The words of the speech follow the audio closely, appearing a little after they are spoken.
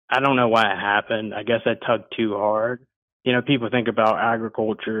I don't know why it happened. I guess I tugged too hard. You know, people think about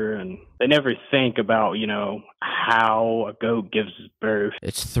agriculture and they never think about, how a goat gives birth.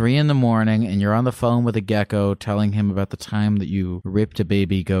 It's 3 in the morning and you're on the phone with a gecko telling him about the time that you ripped a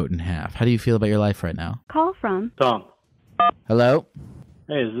baby goat in half. How do you feel about your life right now? Call from Tom. Hello?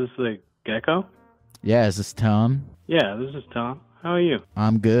 Hey, is this the Gecko? Yeah, is this Tom? Yeah, this is Tom. How are you?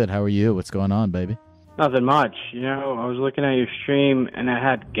 I'm good. How are you? What's going on, baby? Nothing much. I was looking at your stream and it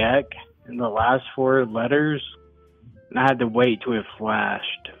had Geck in the last 4 letters. And I had to wait till it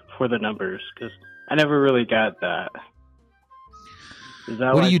flashed for the numbers because I never really got that.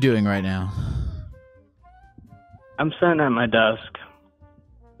 What are you doing right now? I'm sitting at my desk,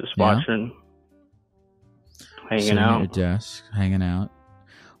 just watching, hanging out. At your desk, hanging out.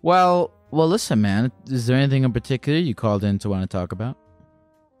 Well, listen, man. Is there anything in particular you called in to want to talk about?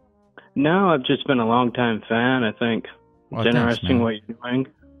 No, I've just been a long-time fan. I think it's interesting what you're doing.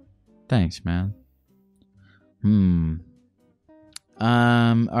 Thanks, man. All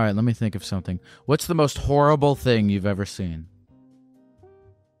right, let me think of something. What's the most horrible thing you've ever seen?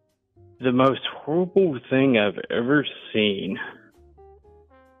 The most horrible thing I've ever seen?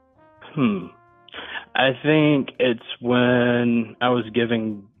 I think it's when I was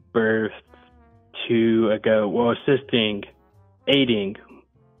giving birth to a goat. Well, aiding,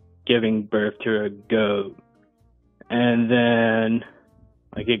 giving birth to a goat. And then,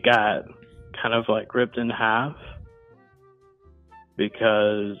 it got kind of ripped in half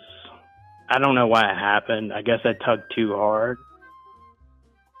because I don't know why it happened. I guess I tugged too hard.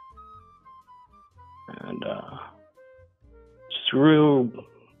 And just a real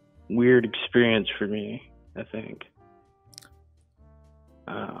weird experience for me, I think.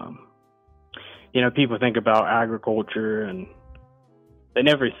 People think about agriculture and they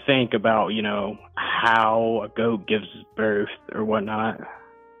never think about, how a goat gives birth or whatnot.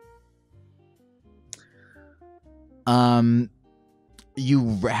 How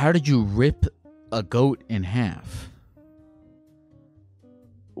did you rip a goat in half?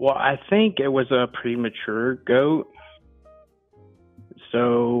 Well, I think it was a premature goat.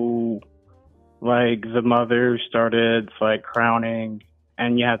 So, the mother started, crowning,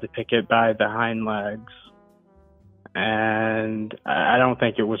 and you have to pick it by the hind legs. And I don't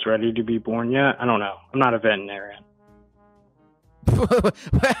think it was ready to be born yet. I don't know. I'm not a veterinarian.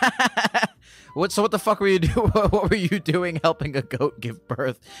 So what the fuck were you doing? What were you doing helping a goat give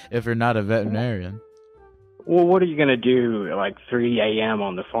birth if you're not a veterinarian? Well, what are you going to do at 3 a.m.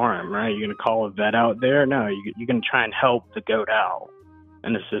 on the farm, right? You're going to call a vet out there? No, you're going to try and help the goat out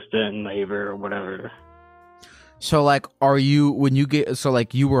and assist it in labor or whatever. So,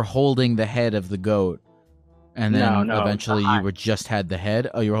 you were holding the head of the goat and then eventually you were just had the head?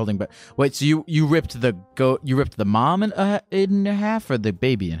 Oh, you were holding, but wait, so you ripped the goat, you ripped the mom in half or the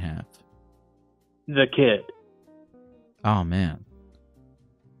baby in half? The kid. Oh, man.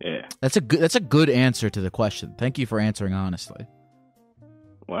 Yeah. That's a good answer to the question. Thank you for answering honestly.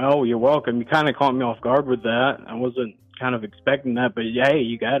 Well, you're welcome. You kind of caught me off guard with that. I wasn't kind of expecting that, but hey,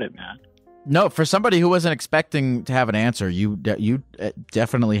 you got it, man. No, for somebody who wasn't expecting to have an answer, you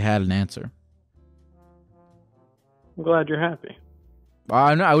definitely had an answer. I'm glad you're happy.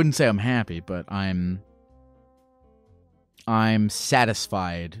 I wouldn't say I'm happy, but I'm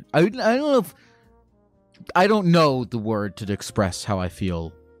satisfied. I don't know the word to express how I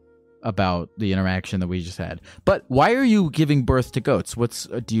feel about the interaction that we just had. But why are you giving birth to goats?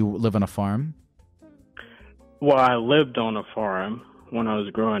 Do you live on a farm? Well, I lived on a farm when I was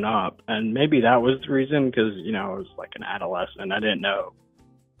growing up, and maybe that was the reason because, I was an adolescent. I didn't know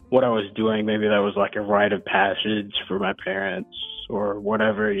what I was doing. Maybe that was a rite of passage for my parents or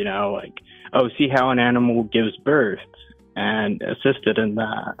whatever, see how an animal gives birth and assisted in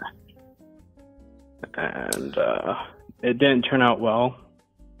that. And it didn't turn out well.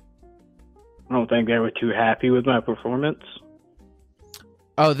 I don't think they were too happy with my performance.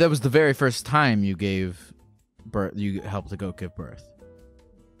 Oh, that was the very first time you gave birth. You helped the goat give birth.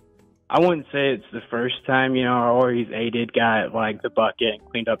 I wouldn't say it's the first time. I always aided, got the bucket and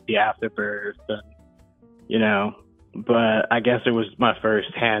cleaned up the afterbirth, and But I guess it was my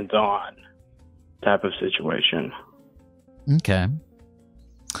first hands-on type of situation. Okay.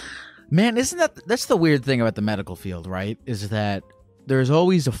 Man, that's the weird thing about the medical field, right? Is that there's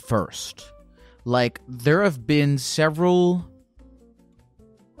always a first. There have been several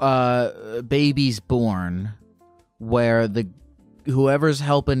babies born where whoever's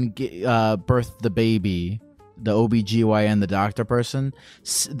helping birth the baby, the OBGYN, the doctor person,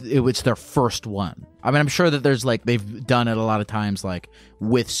 it's their first one. I mean, I'm sure that there's they've done it a lot of times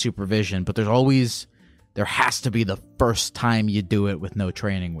with supervision, but there's always there has to be the first time you do it with no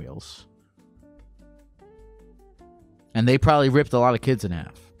training wheels. And they probably ripped a lot of kids in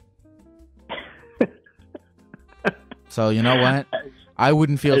half. So you know what? I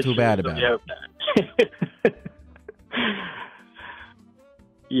wouldn't feel too bad about it.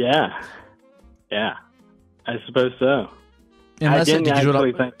 Yeah, I suppose so. Unless I didn't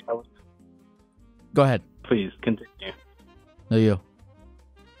actually think I was... Go ahead. Please continue. No, you.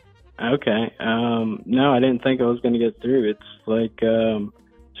 Okay. No, I didn't think I was going to get through. It's like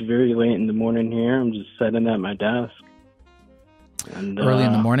it's very late in the morning here. I'm just sitting at my desk. And, early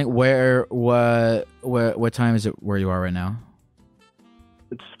in the morning. What time is it where you are right now?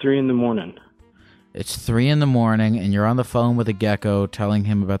 It's 3 in the morning. It's 3 in the morning, and you're on the phone with a gecko, telling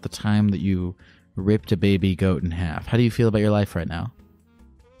him about the time that you ripped a baby goat in half. How do you feel about your life right now?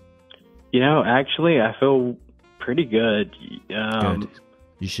 You know, actually, I feel pretty good. Good.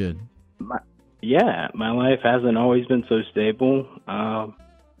 You should. My life hasn't always been so stable. I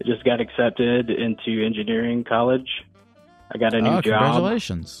just got accepted into engineering college. I got a new job.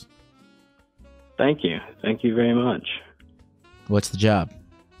 Congratulations. Thank you. Thank you very much. What's the job?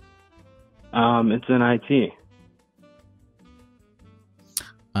 It's in IT.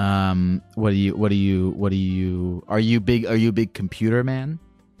 Are you a big computer man?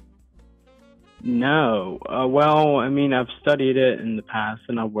 No. Well, I mean, I've studied it in the past,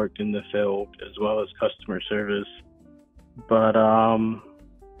 and I've worked in the field as well as customer service. But I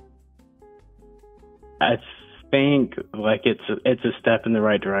think like it's a step in the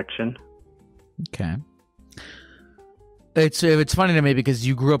right direction. Okay. It's funny to me because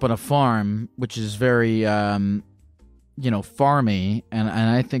you grew up on a farm, which is very farmy, and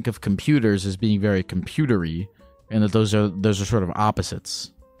I think of computers as being very computery, and that those are sort of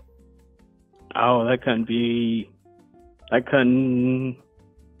opposites. Oh, I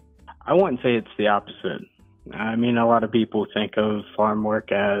wouldn't say it's the opposite. I mean, a lot of people think of farm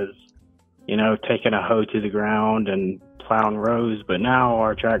work as, taking a hoe to the ground and plowing rows, but now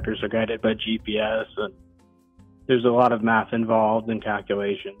our tractors are guided by GPS, and there's a lot of math involved in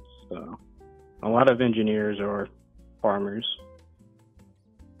calculations. So a lot of engineers are farmers.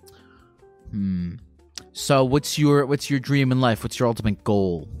 So what's your dream in life? What's your ultimate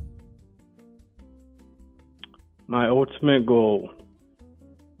goal? My ultimate goal.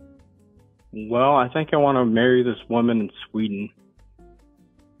 Well, I think I want to marry this woman in Sweden.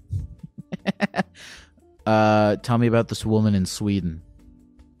 Tell me about this woman in Sweden.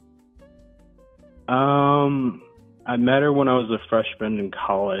 I met her when I was a freshman in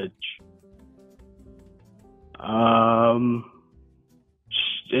college.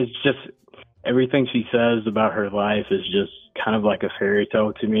 It's just everything she says about her life is just kind of like a fairy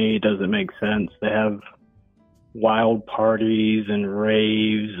tale to me. It doesn't make sense. They have wild parties and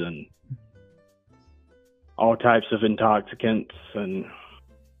raves and all types of intoxicants and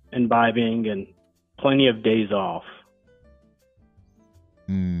imbibing and plenty of days off.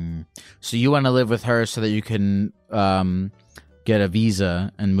 So you want to live with her so that you can get a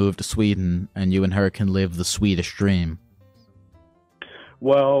visa and move to Sweden, and you and her can live the Swedish dream.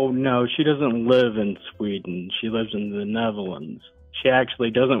 Well, no, she doesn't live in Sweden. She lives in the Netherlands. She actually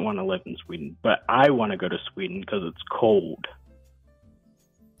doesn't want to live in Sweden, but I want to go to Sweden because it's cold.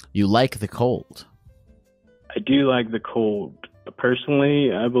 You like the cold? I do like the cold.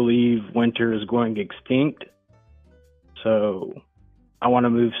 Personally, I believe winter is going extinct, so I want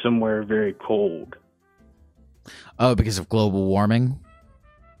to move somewhere very cold. Oh, because of global warming?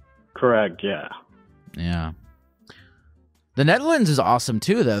 Correct, yeah. Yeah. The Netherlands is awesome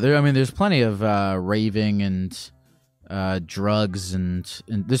too, though. There's plenty of raving and drugs, and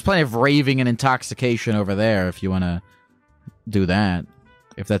there's plenty of raving and intoxication over there if you want to do that,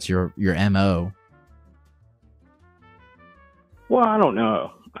 if that's your MO. Well, I don't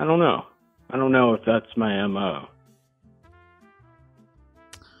know. I don't know if that's my MO.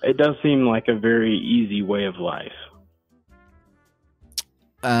 It does seem like a very easy way of life.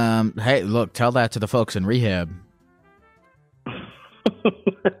 Hey, look, tell that to the folks in rehab.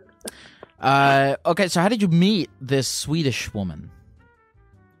 Okay, so how did you meet this Swedish woman?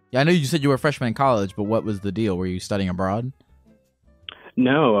 Yeah, I know you said you were a freshman in college, but what was the deal? Were you studying abroad?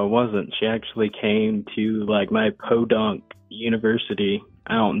 No, I wasn't. She actually came to my podunk university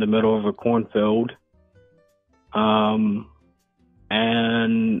out in the middle of a cornfield.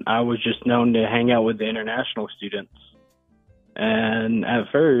 And I was just known to hang out with the international students. And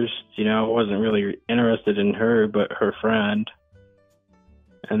at first, I wasn't really interested in her, but her friend.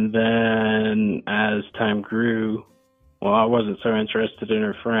 And then as time grew, I wasn't so interested in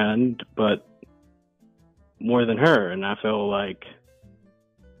her friend, but more than her. And I feel like,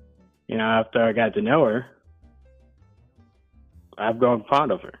 after I got to know her, I've grown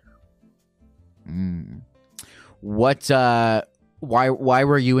fond of her. What? Why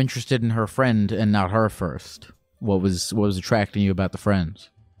were you interested in her friend and not her first? What was attracting you about the friends?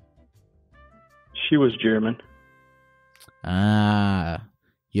 She was German. Ah,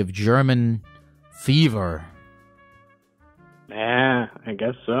 you have German fever. Yeah, I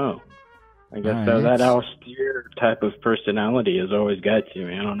guess so. Right. So. That austere type of personality has always got to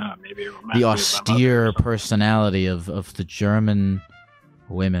me. I don't know. Maybe it reminds The me austere personality of the German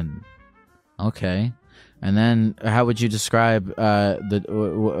women. Okay, and then how would you describe the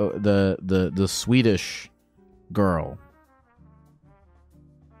Swedish girl?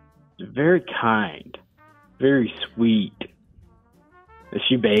 Very kind, very sweet.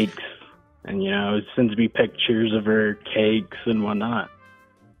 She bakes, and sends me pictures of her cakes and whatnot.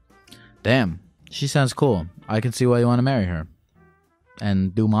 Damn, she sounds cool. I can see why you want to marry her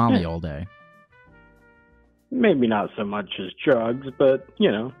and do Molly all day. Maybe not so much as drugs, but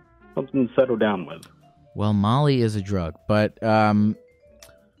something to settle down with. Well, Molly is a drug, but are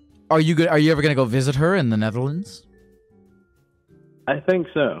you ever gonna go visit her in the Netherlands? I think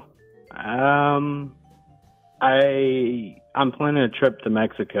so. I'm planning a trip to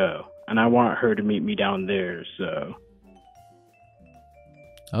Mexico, and I want her to meet me down there. So.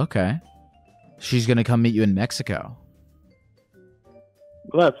 Okay. She's going to come meet you in Mexico.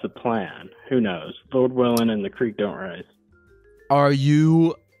 Well, that's the plan. Who knows? Lord willing and the creek don't rise. Are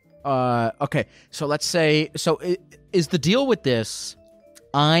you... okay, so let's say... So is the deal with this,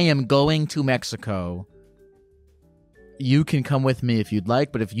 I am going to Mexico. You can come with me if you'd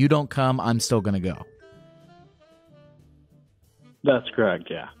like, but if you don't come, I'm still going to go. That's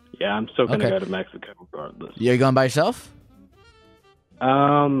correct, yeah. Yeah, I'm still going to go to Mexico regardless. You're going by yourself?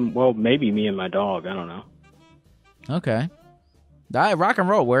 Well, maybe me and my dog. I don't know. Okay. Rock and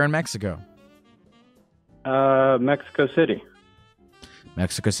roll. Where in Mexico? Mexico City.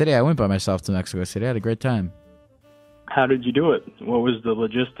 Mexico City. I went by myself to Mexico City. I had a great time. How did you do it? What was the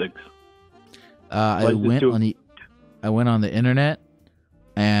logistics? I went on the internet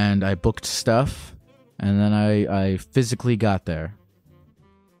and I booked stuff, and then I physically got there.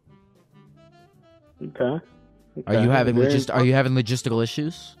 Okay. Are you having logistical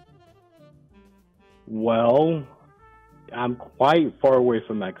issues? Well, I'm quite far away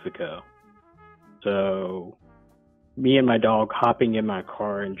from Mexico. So, me and my dog hopping in my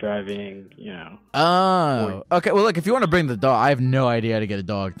car and driving, Oh, okay. Well, look, if you want to bring the dog, I have no idea how to get a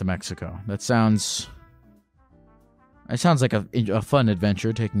dog to Mexico. It sounds like a fun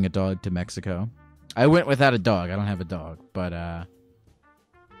adventure, taking a dog to Mexico. I went without a dog. I don't have a dog, but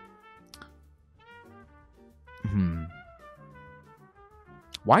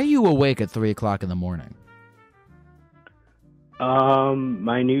Why are you awake at 3 o'clock in the morning?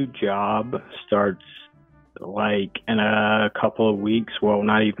 My new job starts in a couple of weeks. Well,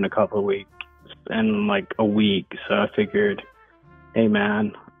 not even a couple of weeks, in a week. So I figured, hey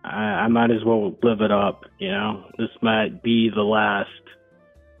man, I might as well live it up. This might be the last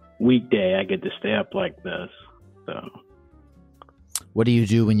weekday I get to stay up like this. So. What do you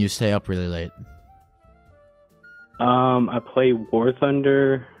do when you stay up really late? I play War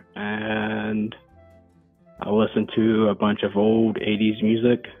Thunder, and I listen to a bunch of old 80s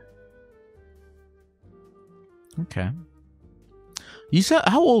music. Okay. You said,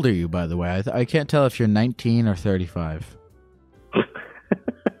 how old are you, by the way? I can't tell if you're 19 or 35.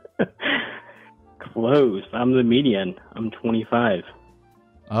 Close. I'm the median. I'm 25.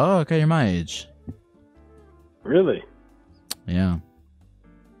 Oh, okay. You're my age. Really? Yeah.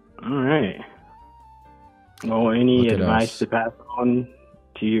 All right. Well, any advice to pass on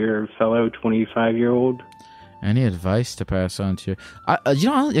to your fellow 25-year-old? Any advice to pass on to you? I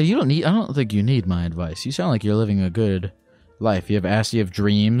don't think you need my advice. You sound like you're living a good life. You have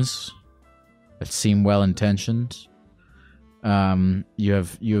dreams that seem well intentioned.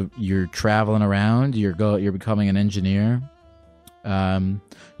 You're traveling around. You're becoming an engineer.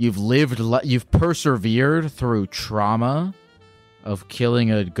 You've persevered through trauma of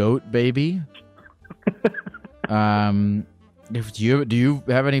killing a goat baby. Do you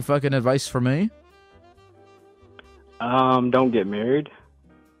have any fucking advice for me? Don't get married.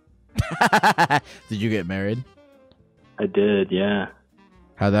 Did you get married? I did, yeah.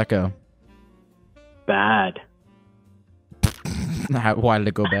 How'd that go? Bad. Why did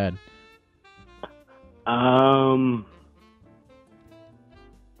it go bad? I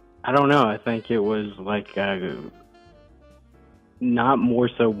don't know. I think it was not more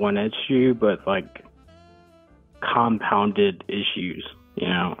so one issue, but compounded issues,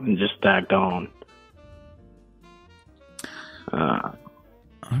 and just stacked on.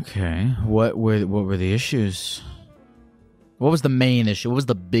 Okay. What were the issues? What was the main issue?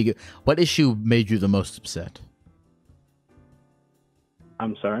 What issue made you the most upset?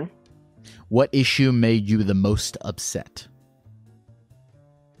 I'm sorry? What issue made you the most upset?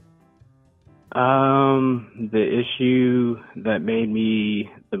 The issue that made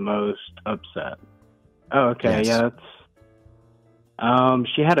me the most upset. Oh, okay, Yes. yeah, that's...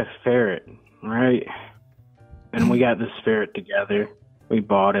 she had a ferret, right? And we got this ferret together. We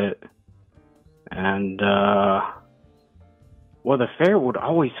bought it. And, well, the ferret would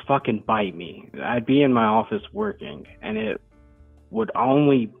always fucking bite me. I'd be in my office working, and it would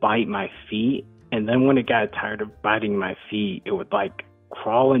only bite my feet. And then when it got tired of biting my feet, it would, like,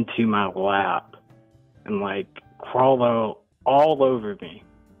 crawl into my lap and, like, crawl all over me.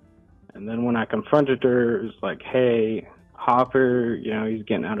 And then when I confronted her, it was like, hey, Hopper, you know, he's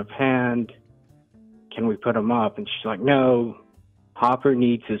getting out of hand. Can we put him up? And she's like, no, Hopper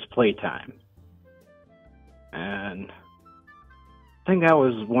needs his playtime. And I think that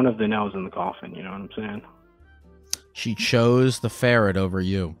was one of the nails in the coffin, you know what I'm saying? She chose the ferret over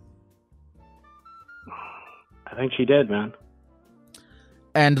you. I think she did, man.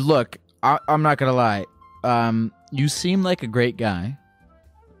 And look, I'm not gonna lie. You seem like a great guy,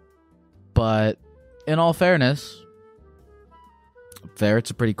 but in all fairness,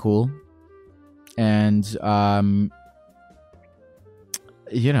 ferrets are pretty cool. And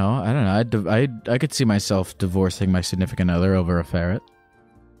you know, I don't know. I could see myself divorcing my significant other over a ferret.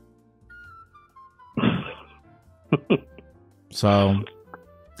 So,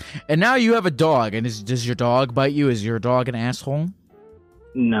 and now you have a dog. And does your dog bite you? Is your dog an asshole?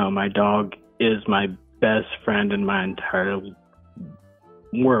 No, my dog is my best friend in my entire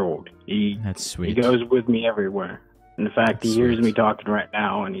world. That's sweet. He goes with me everywhere. In fact, he hears me talking right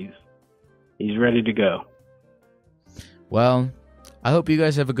now, and he's ready to go. Well, I hope you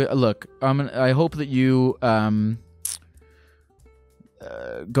guys have a good look. I hope that you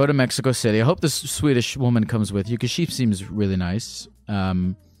go to Mexico City. I hope this Swedish woman comes with you because she seems really nice. I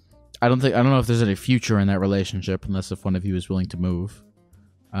don't know if there's any future in that relationship unless if one of you is willing to move.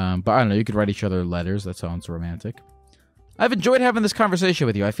 But I don't know. You could write each other letters. That sounds romantic. I've enjoyed having this conversation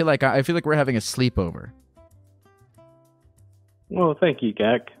with you. I feel like we're having a sleepover. Well, thank you,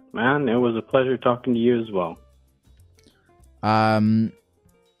 Gek. Man, it was a pleasure talking to you as well.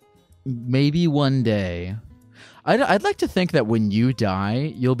 Maybe one day. I'd like to think that when you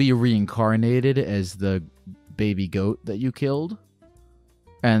die, you'll be reincarnated as the baby goat that you killed.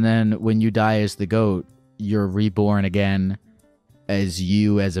 And then when you die as the goat, you're reborn again as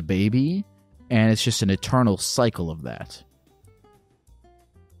you as a baby. And it's just an eternal cycle of that.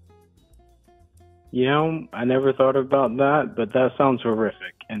 You know, I never thought about that, but that sounds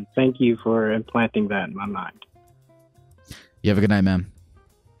horrific. And thank you for implanting that in my mind. You have a good night, man.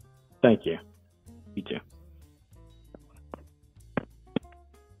 Thank you. You too.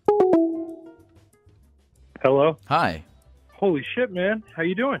 Hello? Hi. Holy shit, man. How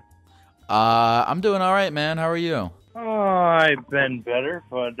you doing? I'm doing all right, man. How are you? Oh, I've been better,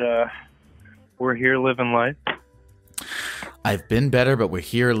 but we're here living life. I've been better, but we're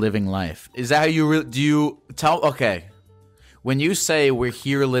here living life. Is that how you do you tell? Okay. When you say we're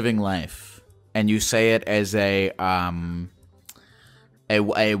here living life, and you say it as a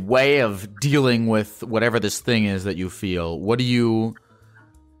way of dealing with whatever this thing is that you feel, what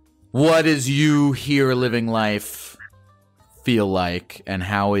does you here living life feel like, and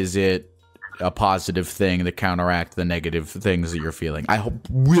how is it a positive thing to counteract the negative things that you're feeling? I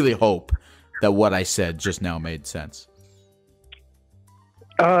really hope that what I said just now made sense.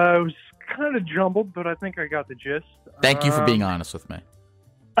 It was kind of jumbled, but I think I got the gist. Thank you for being honest with me.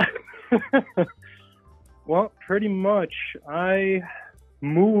 Well, pretty much. I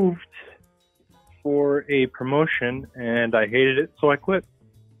moved for a promotion, and I hated it, so I quit.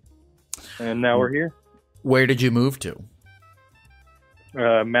 And now we're here. Where did you move to?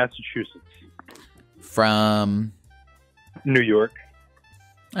 Massachusetts. From? New York.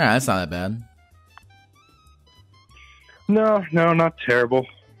 That's not that bad. No, not terrible.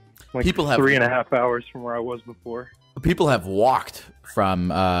 Like people have 3.5 hours from where I was before. People have walked from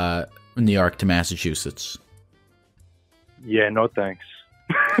New York to Massachusetts. Yeah, no thanks.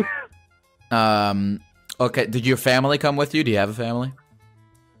 Okay, did your family come with you? Do you have a family?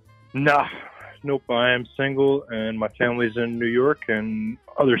 Nah, nope. I am single, and my family's in New York and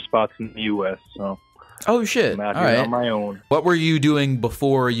other spots in the U.S. So, oh shit! I'm out All here right. on my own. What were you doing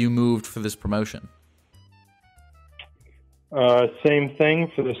before you moved for this promotion? Same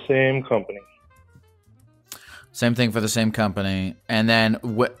thing for the same company. Same thing for the same company. And then,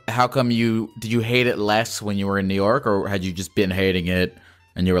 how come did you hate it less when you were in New York, or had you just been hating it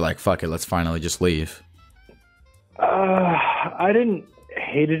and you were like, "Fuck it, let's finally just leave"? I didn't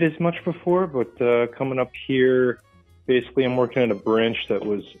hate it as much before, but coming up here, basically I'm working at a branch that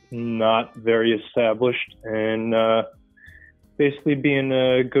was not very established, and basically being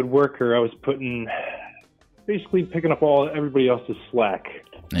a good worker, I was basically picking up everybody else's slack.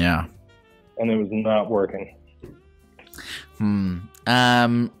 Yeah. And it was not working.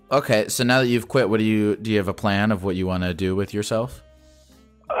 Okay, so now that you've quit, do you have a plan of what you want to do with yourself?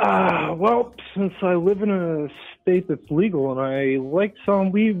 Well, since I live in a state that's legal and I liked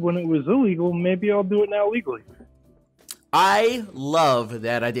selling weed when it was illegal, maybe I'll do it now legally. I love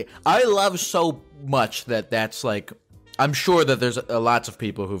that idea. I love so much that's like, I'm sure that there's lots of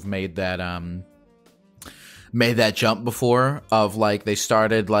people who've made that jump before, of like they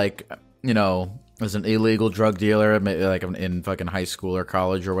started like, you know, as an illegal drug dealer, like in fucking high school or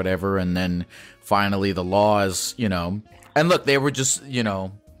college or whatever, and then finally the laws, you know, and look, they were just, you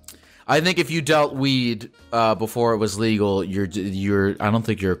know, I think if you dealt weed before it was legal, you're I don't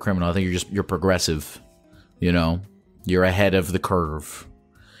think you're a criminal. I think you're progressive, you know, you're ahead of the curve.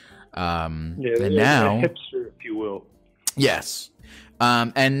 And now, a hipster, if you will. Yes.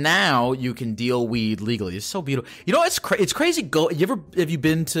 And now you can deal weed legally. It's so beautiful. You know, it's crazy. Have you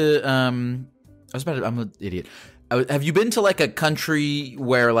been to, I'm an idiot. Have you been to like a country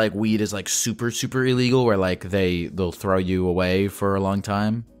where like weed is like super, super illegal, where like they'll throw you away for a long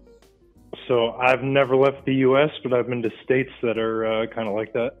time? So I've never left the U.S., but I've been to states that are kind of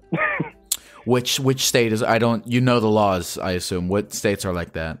like that. Which state is, you know the laws, I assume. What states are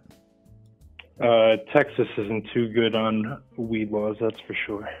like that? Texas isn't too good on weed laws, that's for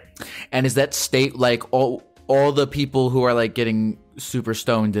sure. And is that state like all the people who are like getting super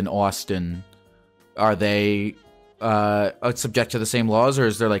stoned in Austin, are they subject to the same laws, or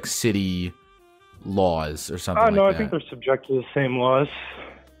is there like city laws or something no, like that? I think they're subject to the same laws.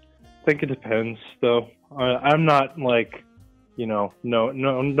 I think it depends, though. I'm not like, you know,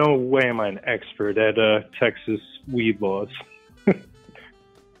 no way am I an expert at Texas weed laws.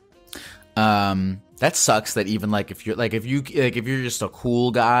 That sucks. That even like if you're just a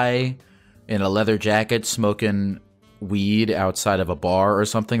cool guy in a leather jacket smoking weed outside of a bar or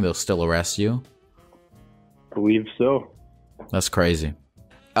something, they'll still arrest you. I believe so. That's crazy.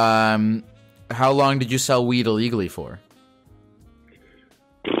 How long did you sell weed illegally for?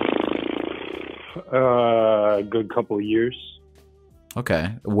 A good couple of years.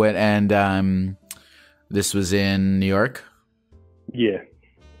 Okay. This was in New York? Yeah.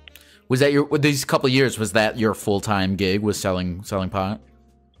 Was that these couple of years, was that your full-time gig, was selling pot?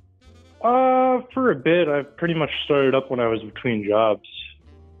 For a bit. I pretty much started up when I was between jobs.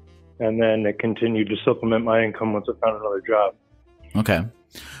 And then it continued to supplement my income once I found another job. Okay.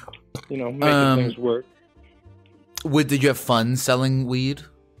 You know, making things work. Did you have fun selling weed?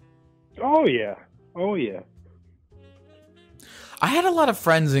 Oh, yeah. Oh, yeah. I had a lot of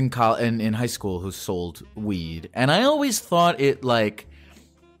friends in high school who sold weed, and I always thought it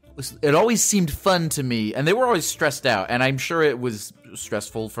always seemed fun to me, and they were always stressed out, and I'm sure it was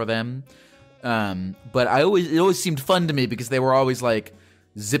stressful for them. But it always seemed fun to me because they were always like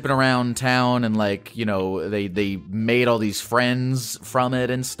zipping around town, and like, you know, they made all these friends from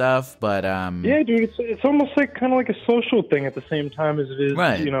it and stuff. But yeah, dude, it's almost like kind of like a social thing at the same time as it is,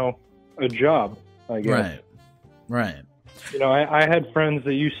 right, you know, a job, I guess. Right. You know, I had friends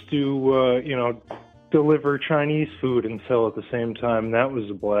that used to, you know, deliver Chinese food and sell at the same time. That was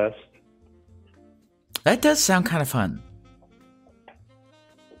a blast. That does sound kind of fun.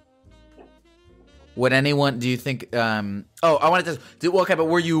 Would anyone, do you think, I wanted to, okay, but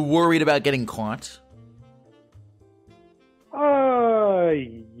were you worried about getting caught?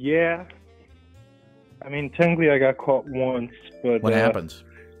 Yeah. I mean, technically I got caught once, but... What happened?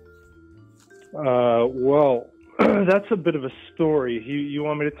 Well, that's a bit of a story. You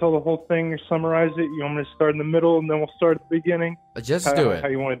want me to tell the whole thing or summarize it? You want me to start in the middle and then we'll start at the beginning? Just do it. How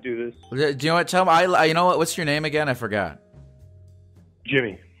you want to do this? Do you know what? Tell me. You know what? What's your name again? I forgot.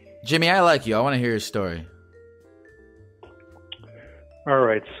 Jimmy. Jimmy, I like you. I want to hear your story. All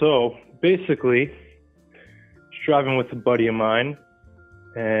right. So basically, I was driving with a buddy of mine,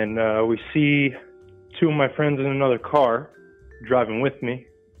 and we see two of my friends in another car driving with me.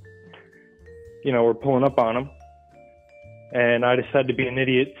 You know, we're pulling up on them. And I decided to be an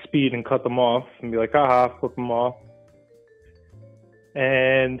idiot, speed, and cut them off, and be like, aha, flip them off.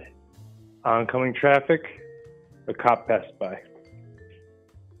 And oncoming traffic, a cop passed by.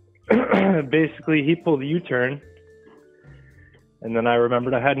 Basically, he pulled a U-turn, and then I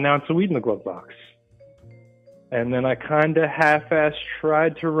remembered I had an ounce of weed in the glove box. And then I kind of half-assed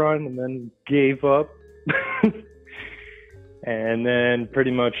tried to run, and then gave up. And then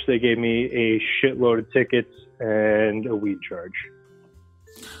pretty much they gave me a shitload of tickets and a weed charge.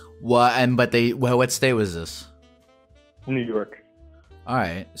 What state was this? New York. All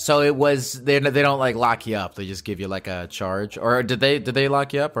right. So it was they don't like lock you up. They just give you like a charge. Or did they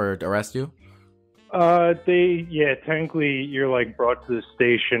lock you up or arrest you? Technically you're like brought to the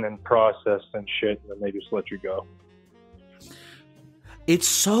station and processed and shit, and then they just let you go. It's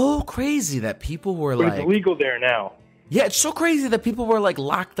so crazy that people were but it's legal there now. Yeah, it's so crazy that people were like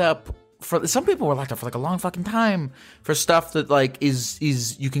locked up for. Some people were locked up for like a long fucking time for stuff that like is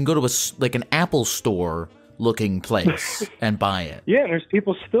you can go to an Apple store looking place and buy it. Yeah, and there's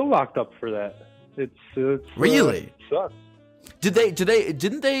people still locked up for that. It's really it sucks.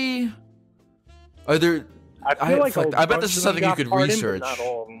 Didn't they? Are there? I bet this is something you could research.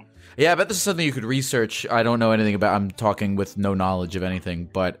 Yeah, I bet this is something you could research. I don't know anything about. I'm talking with no knowledge of anything,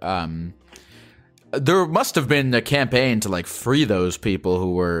 but there must have been a campaign to like free those people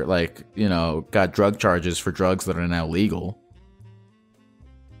who were like, got drug charges for drugs that are now legal.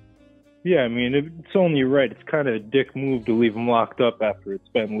 Yeah, I mean, it's only right. It's kind of a dick move to leave them locked up after it's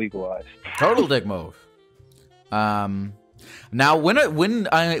been legalized. Total dick move. Now, when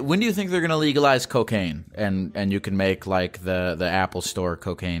do you think they're gonna legalize cocaine and you can make like the Apple Store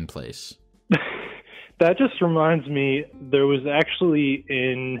cocaine place? That just reminds me, there was actually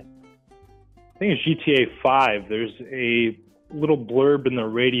I think it's GTA 5. There's a little blurb in the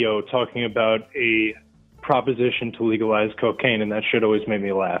radio talking about a proposition to legalize cocaine, and that shit always made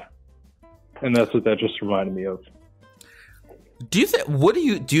me laugh. And that's what that just reminded me of. Do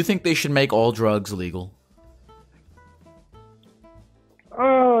you think they should make all drugs legal?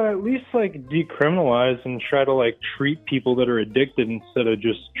 At least like decriminalize and try to like treat people that are addicted instead of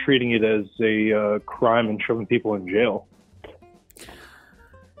just treating it as a crime and shoving people in jail.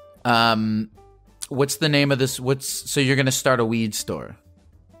 What's the name of this? So you're gonna start a weed store?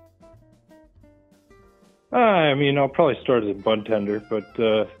 I mean, I'll probably start as a bud tender, but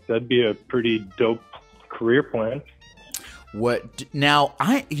that'd be a pretty dope career plan. What now?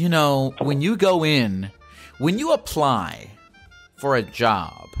 When you apply for a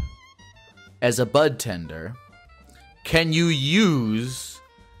job as a bud tender, can you use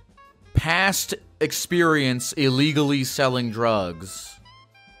past experience illegally selling drugs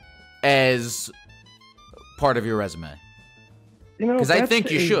as part of your resume? Because I think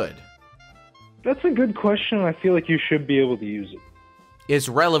you should. That's a good question. I feel like you should be able to use it. It's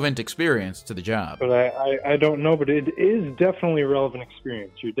relevant experience to the job. But I don't know, but it is definitely relevant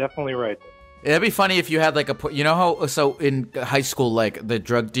experience. You're definitely right. It'd be funny if you had like so in high school, like the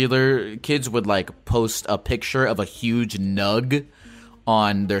drug dealer kids would like post a picture of a huge nug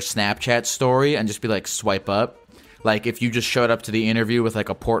on their Snapchat story and just be like, swipe up. Like if you just showed up to the interview with like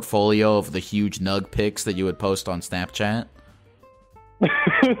a portfolio of the huge nug pics that you would post on Snapchat.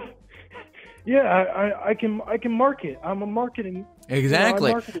 Yeah, I can market. I'm a marketing. Exactly.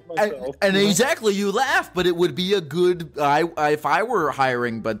 I market it myself, and exactly, you laugh, but it would be a good. If I were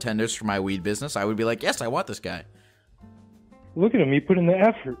hiring bud tenders for my weed business, I would be like, yes, I want this guy. Look at him. He put in the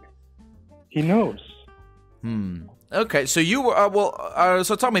effort. He knows. Okay, so you were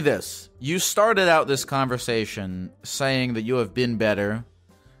so tell me this. You started out this conversation saying that you have been better,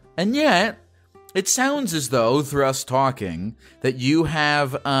 and yet it sounds as though through us talking that you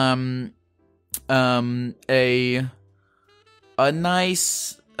have a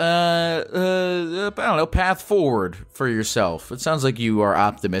nice I don't know, path forward for yourself. It sounds like you are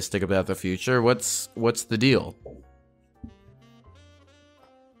optimistic about the future. What's the deal?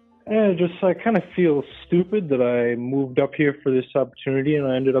 I kind of feel stupid that I moved up here for this opportunity and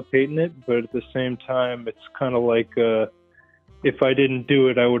I ended up hating it, but at the same time, it's kind of like if I didn't do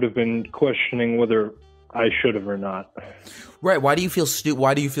it, I would have been questioning whether I should have or not. Right. Why do you feel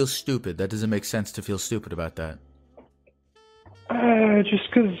stupid? That doesn't make sense to feel stupid about that. Just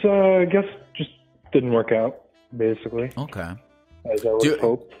because I guess just didn't work out, basically. Okay. As I would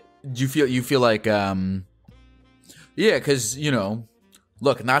hoped. Do you feel like yeah, because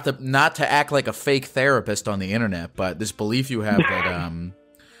look, not to act like a fake therapist on the internet, but this belief you have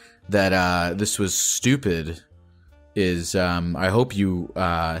that this was stupid is I hope you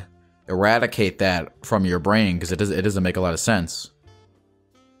eradicate that from your brain, because it doesn't make a lot of sense.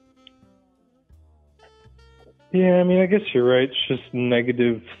 Yeah, I mean, I guess you're right. It's just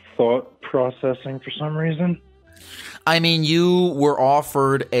negative thought processing for some reason. I mean, you were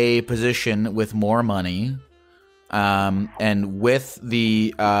offered a position with more money, and with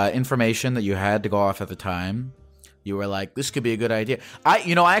the information that you had to go off at the time, you were like, "This could be a good idea." I'm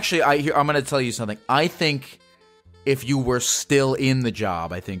going to tell you something. I think if you were still in the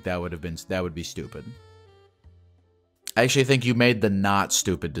job, I think that would be stupid. I actually think you made the not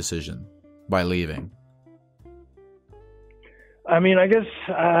stupid decision by leaving. I mean, I guess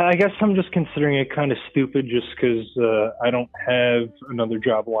I'm just considering it kind of stupid just because I don't have another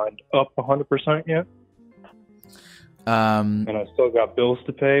job lined up 100% yet. And I still got bills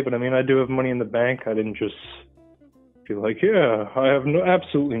to pay, but I mean, I do have money in the bank. I didn't just feel like, yeah, I have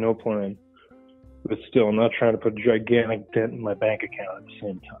absolutely no plan. But still, I'm not trying to put a gigantic dent in my bank account at the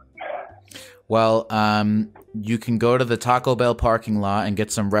same time. Well, you can go to the Taco Bell parking lot and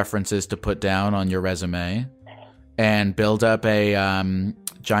get some references to put down on your resume and build up a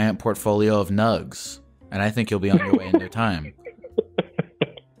giant portfolio of nugs. And I think you'll be on your way in no time.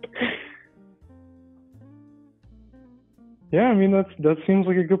 Yeah, I mean, that seems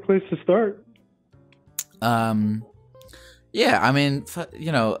like a good place to start. Yeah, I mean,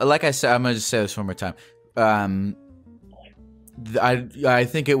 you know, like I said, I'm going to just say this one more time. I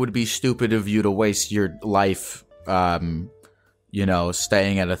think it would be stupid of you to waste your life, you know,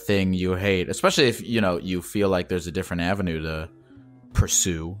 staying at a thing you hate, especially if, you know, you feel like there's a different avenue to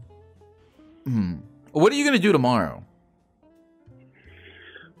pursue. What are you going to do tomorrow?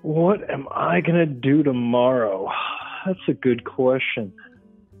 What am I going to do tomorrow? That's a good question.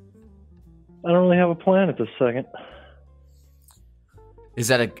 I don't really have a plan at this second.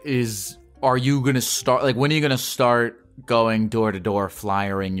 Are you going to start, like, when are you going to start going door to door,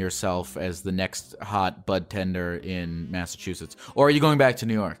 flyering yourself as the next hot bud tender in Massachusetts? Or are you going back to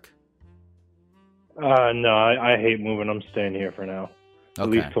New York? No, I hate moving. I'm staying here for now. Okay. At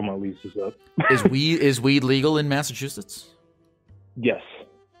least till my lease is up. Is weed legal in Massachusetts? Yes.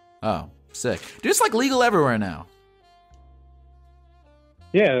 Oh, sick. Dude, it's like legal everywhere now.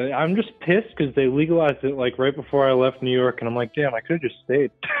 Yeah, I'm just pissed because they legalized it like right before I left New York, and I'm like, damn, I could have just stayed.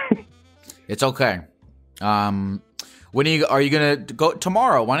 It's okay. When are you gonna go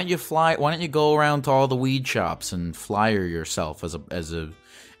tomorrow? Why don't you fly? Why don't you go around to all the weed shops and flyer yourself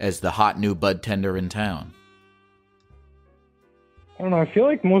as the hot new bud tender in town? I don't know. I feel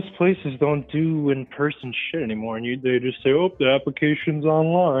like most places don't do in-person shit anymore, and they just say, "Oh, the application's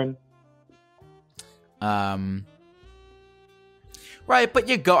online." Right, but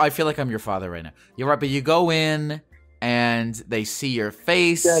you go. I feel like I'm your father right now. You're right, but you go in and they see your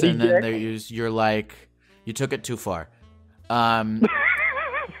face, Daddy and then you're like, you took it too far.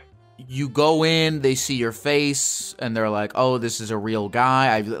 You go in, they see your face, and they're like, "Oh, this is a real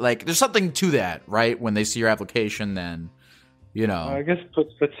guy." There's something to that, right? When they see your application, then, you know. I guess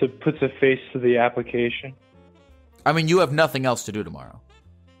puts a face to the application. I mean, you have nothing else to do tomorrow.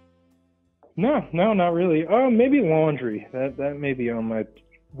 No, not really. Oh, maybe laundry. That may be on my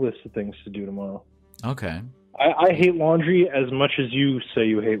list of things to do tomorrow. Okay. I hate laundry as much as you say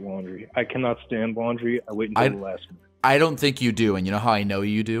you hate laundry. I cannot stand laundry. I wait until the last minute. I don't think you do, and you know how I know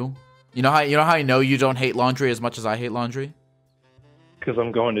you do? You know how I know you don't hate laundry as much as I hate laundry? Because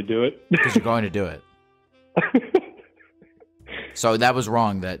I'm going to do it. Because you're going to do it. So that was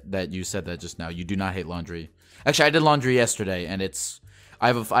wrong that you said that just now. You do not hate laundry. Actually, I did laundry yesterday, and I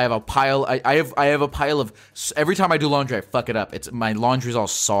have a pile of every time I do laundry I fuck it up. My laundry's all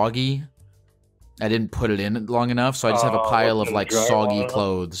soggy. I didn't put it in long enough, so I just have a pile of like soggy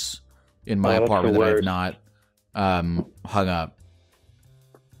clothes in my apartment that I have not hung up.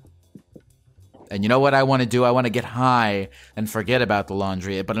 And you know what I want to do? I want to get high and forget about the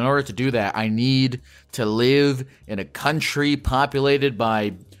laundry. But in order to do that, I need to live in a country populated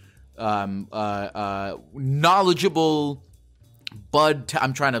by knowledgeable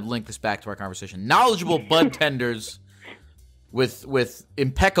I'm trying to link this back to our conversation. Knowledgeable bud tenders with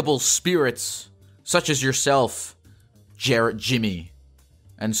impeccable spirits, such as yourself, Jimmy.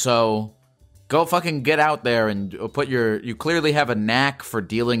 And so, go fucking get out there and you clearly have a knack for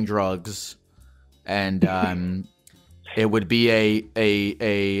dealing drugs, and it would be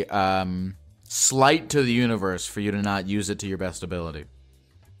a slight to the universe for you to not use it to your best ability.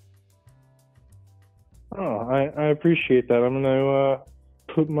 Oh, I appreciate that. I'm going to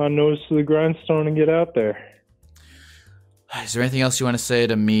put my nose to the grindstone and get out there. Is there anything else you want to say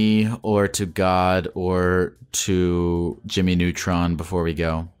to me or to God or to Jimmy Neutron before we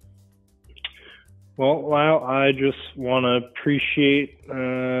go? Well, Lyle, I just want to appreciate,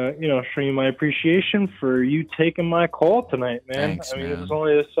 show you my appreciation for you taking my call tonight, man. Thanks, man. It was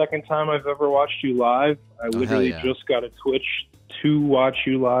only the second time I've ever watched you live. I literally just got a Twitch to watch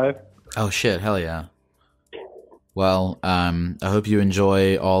you live. Oh, shit. Hell yeah. Well, I hope you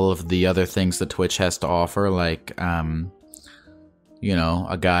enjoy all of the other things that Twitch has to offer, like, a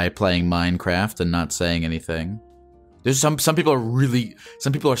guy playing Minecraft and not saying anything. There's some people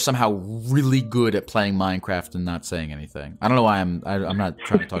are somehow really good at playing Minecraft and not saying anything. I don't know why I'm not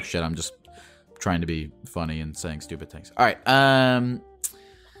trying to talk shit. I'm just trying to be funny and saying stupid things. All right.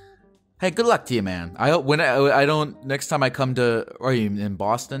 Hey, good luck to you, man. I hope next time I come to, are you in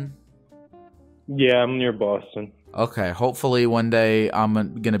Boston? Yeah, I'm near Boston. Okay, hopefully one day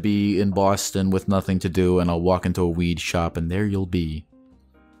I'm gonna be in Boston with nothing to do, and I'll walk into a weed shop, and there you'll be.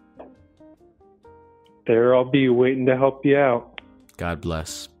 There I'll be waiting to help you out. God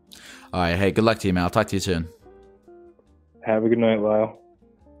bless. All right, hey, good luck to you, man. I'll talk to you soon. Have a good night, Lyle.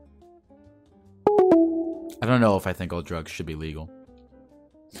 I don't know if I think all drugs should be legal.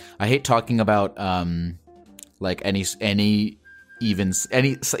 I hate talking about like any even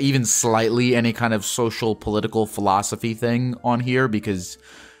slightly any kind of social political philosophy thing on here, because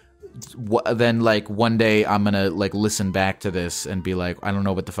then like one day I'm gonna like listen back to this and be like, I don't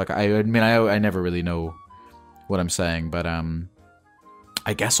know what the fuck. I mean I never really know what I'm saying, but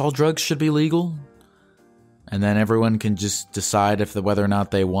I guess all drugs should be legal, and then everyone can just decide whether or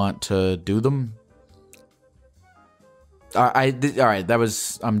not they want to do them. All right. That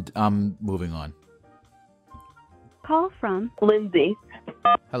was. I'm moving on. Call from Lindsay.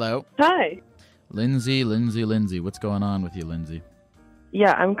 Hello. Hi. Lindsay. What's going on with you, Lindsay?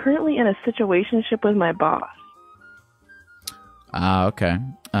 Yeah, I'm currently in a situationship with my boss. Okay.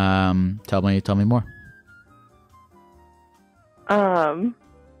 Tell me more. Oh.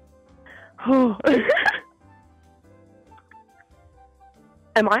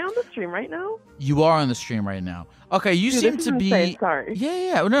 Am I on the stream right now? You are on the stream right now. Okay, you seem to be. Insane. Sorry.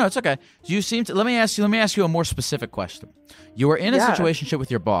 Yeah. No, it's okay. You seem to. Let me ask you a more specific question. You are in a situationship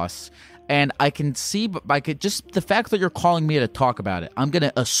with your boss, and I can see, but just the fact that you're calling me to talk about it, I'm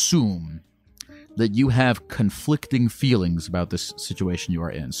gonna assume that you have conflicting feelings about this situation you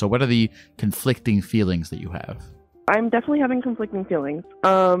are in. So, what are the conflicting feelings that you have? I'm definitely having conflicting feelings.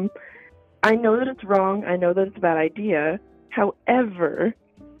 I know that it's wrong. I know that it's a bad idea. However,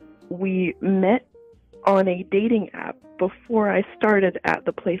 we met on a dating app before I started at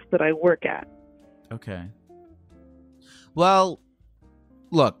the place that I work at. Okay. Well,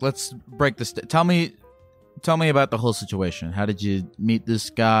 look, let's break this. Tell me about the whole situation. How did you meet this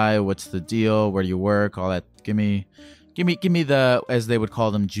guy? What's the deal? Where do you work? All that. Give me the, as they would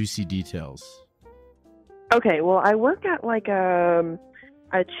call them, juicy details. Okay, well, I work at like a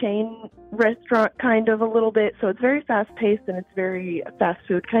chain restaurant kind of a little bit, so it's very fast-paced and it's very fast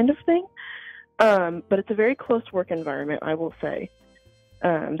food kind of thing. But it's a very close work environment, I will say.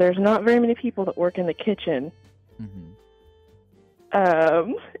 There's not very many people that work in the kitchen. Mm-hmm.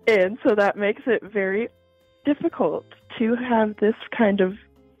 And so that makes it very difficult to have this kind of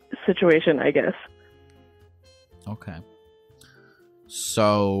situation, I guess. Okay.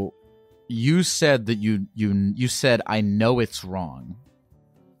 So you said that you said, I know it's wrong.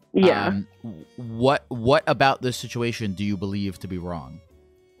 Yeah. What about this situation do you believe to be wrong?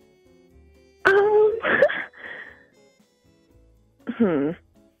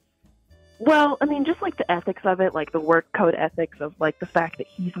 Well, I mean, just like the ethics of it, like the work code ethics of like the fact that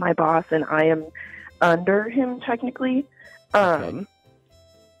he's my boss and I am under him technically. Okay.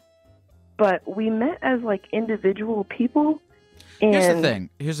 But we met as like individual people. And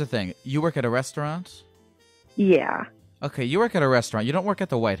Here's the thing. You work at a restaurant? Yeah. Okay, you work at a restaurant. You don't work at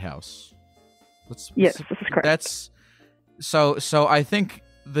the White House. Yes, this is correct. That's so I think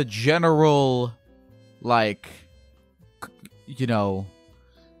the general, like, you know,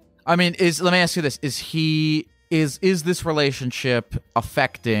 I mean, let me ask you this: is this relationship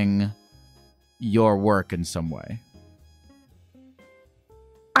affecting your work in some way?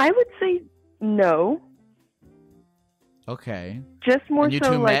 I would say no. Okay. Just more and you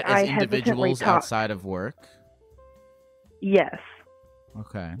so two like met as I hesitantly individuals talk. outside of work? Yes.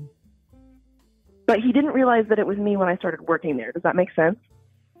 Okay. But he didn't realize that it was me when I started working there. Does that make sense?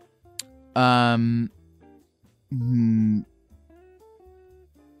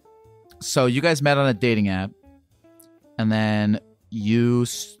 So you guys met on a dating app, and then you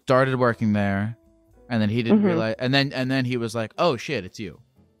started working there, and then he didn't realize, and then he was like, "Oh shit, it's you."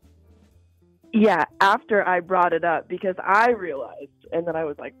 Yeah, after I brought it up because I realized, and then I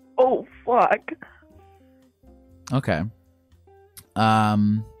was like, "Oh fuck." Okay. All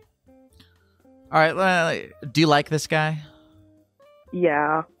right. Do you like this guy?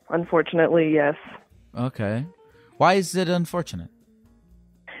 Yeah, unfortunately, yes. Okay. Why is it unfortunate?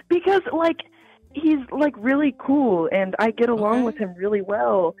 Because, like, he's, like, really cool, and I get along with him really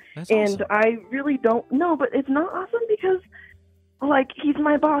well. That's and awesome. I really don't know, but it's not awesome because, like, he's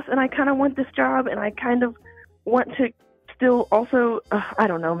my boss, and I kind of want this job, and I kind of want to still also, I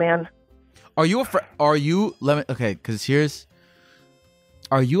don't know, man. Are you afraid? Are you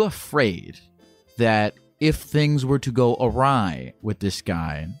afraid that if things were to go awry with this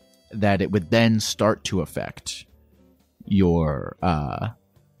guy, that it would then start to affect your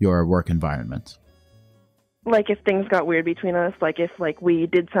work environment. Like if things got weird between us, like if like we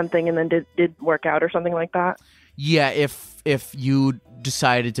did something and then did work out or something like that. Yeah, if you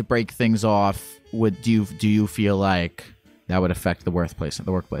decided to break things off, do you feel like that would affect the workplace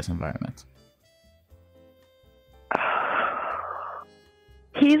environment?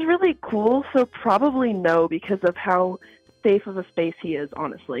 He's really cool, so probably no, because of how safe of a space he is,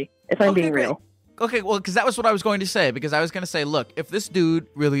 honestly, if I'm being real. Okay, well, because that was what I was going to say, because I was going to say, look, if this dude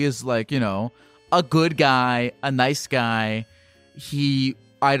really is like, a good guy, a nice guy,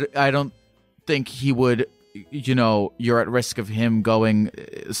 I don't think he would, you're at risk of him going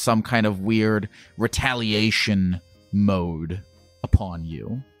some kind of weird retaliation mode upon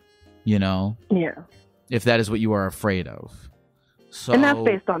you, Yeah. If that is what you are afraid of. So, and that's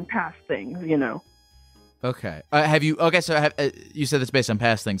based on past things, Okay. You said it's based on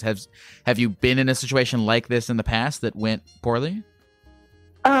past things. Have you been in a situation like this in the past that went poorly?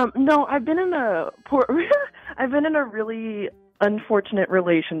 No, I've been in a really unfortunate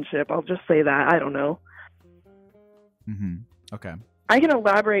relationship. I'll just say that. I don't know. Mm-hmm. Okay. I can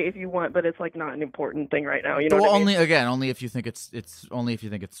elaborate if you want, but it's like not an important thing right now. Well, what I mean? only if you think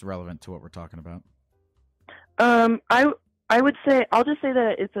it's relevant to what we're talking about. I'll just say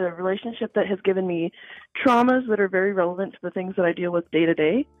that it's a relationship that has given me traumas that are very relevant to the things that I deal with day to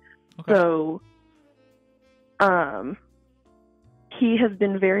day. Okay. So, he has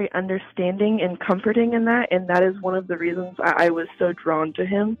been very understanding and comforting in that, and that is one of the reasons I was so drawn to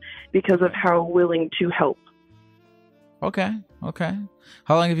him, because of how willing to help. Okay.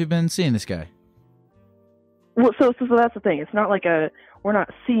 How long have you been seeing this guy? Well, so that's the thing. It's not like we're not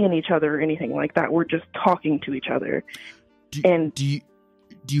seeing each other or anything like that. We're just talking to each other. Do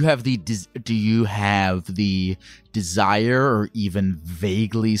you have the desire, or even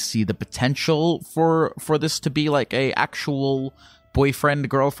vaguely see the potential for this to be like a actual boyfriend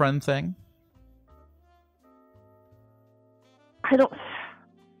girlfriend thing? I don't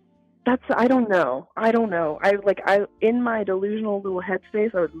know. I in my delusional little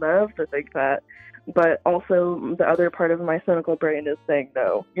headspace, I would love to think that, but also the other part of my cynical brain is saying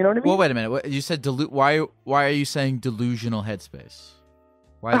no. You know what I mean? Well, wait a minute. You said why are you saying delusional headspace?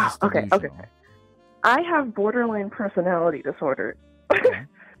 Why is this delusional? Okay. I have borderline personality disorder. Okay.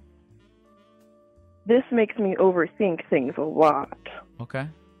 This makes me overthink things a lot. Okay.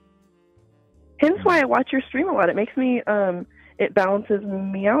 Hence why I watch your stream a lot. It makes me, it balances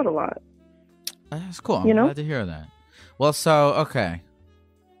me out a lot. That's cool. I'm glad to hear that. Well, okay.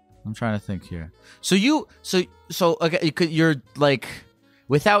 I'm trying to think here. So okay, you're like,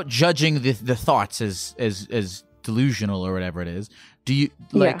 without judging the thoughts as delusional or whatever it is, do you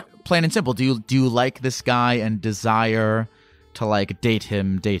plain and simple, do you like this guy and desire to like date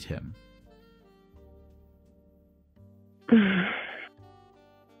him?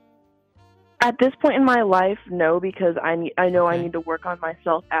 At this point in my life, no, because I know I need to work on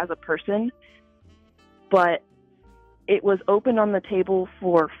myself as a person. But it was open on the table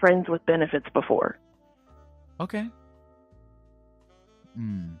for friends with benefits before. Okay.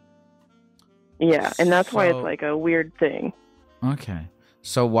 Yeah, and that's why it's like a weird thing. Okay.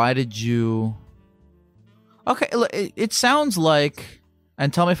 So why did you... Okay, it sounds like,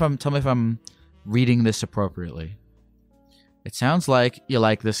 and tell me if I'm reading this appropriately. It sounds like you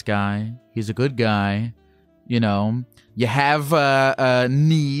like this guy. He's a good guy. You have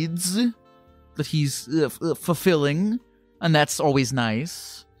needs that he's fulfilling, and that's always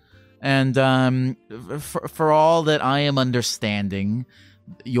nice. And for all that I am understanding,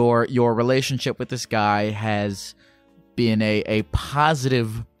 your relationship with this guy has been a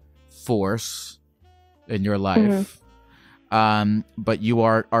positive force in your life. Mm-hmm. But you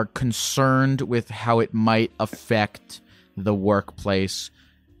are concerned with how it might affect the workplace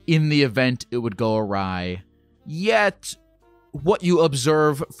in the event it would go awry. Yet, what you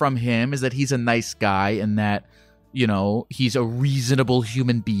observe from him is that he's a nice guy and that, he's a reasonable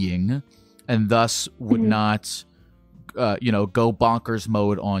human being and thus would not, go bonkers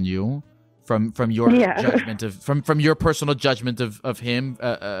mode on you from your judgment of, from your personal judgment of him,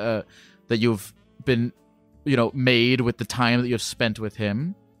 that you've been, made with the time that you've spent with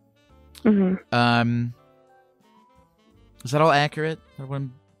him. Mm-hmm. Is that all accurate? Is that what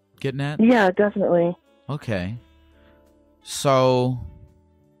I'm getting at? Yeah, definitely. Okay. So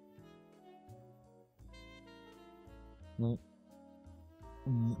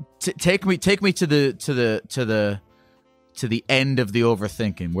take me to the end of the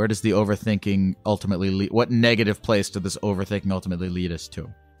overthinking. Where does the overthinking ultimately lead? What negative place did this overthinking ultimately lead us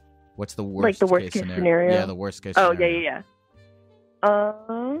to? What's the worst? Like the worst case scenario? Yeah, the worst case scenario.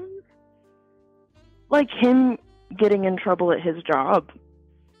 Oh, yeah. like him getting in trouble at his job.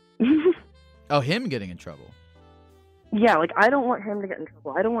 Oh, him getting in trouble. Yeah, like, I don't want him to get in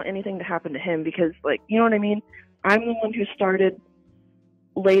trouble. I don't want anything to happen to him because, like, you know what I mean? I'm the one who started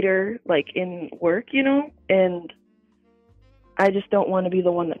later, like, in work, you know? And I just don't want to be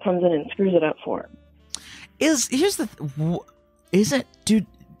the one that comes in and screws it up for him. Dude,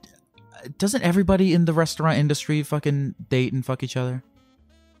 doesn't everybody in the restaurant industry fucking date and fuck each other?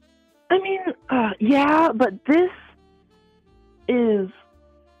 I mean, yeah, but this is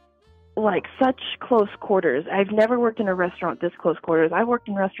like such close quarters. I've never worked in a restaurant this close quarters. I've worked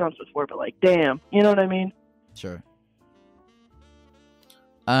in restaurants before, but like, damn, you know what I mean? Sure.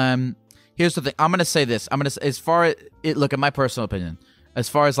 Here's the thing. I'm gonna say this. As far as it, look, in my personal opinion, as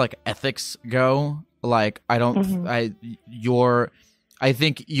far as like ethics go, like I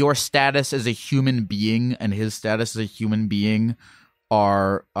think your status as a human being and his status as a human being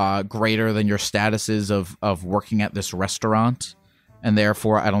are greater than your statuses of working at this restaurant. And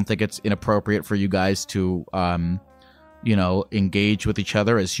therefore, I don't think it's inappropriate for you guys to, engage with each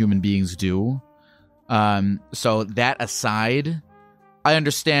other as human beings do. So that aside, I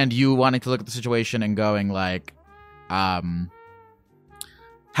understand you wanting to look at the situation and going like, how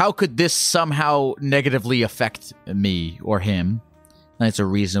could this somehow negatively affect me or him? And it's a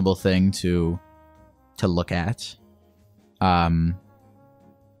reasonable thing to look at.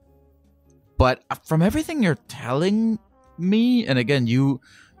 But from everything you're telling me, and again, you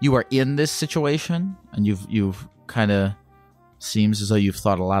are in this situation, and you've kind of seems as though you've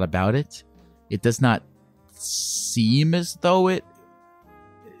thought a lot about it. It does not seem as though it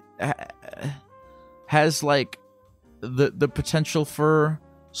has like the potential for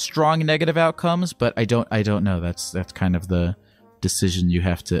strong negative outcomes, but I don't know. That's kind of the decision you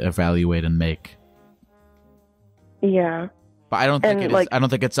have to evaluate and make. Yeah. But I don't think I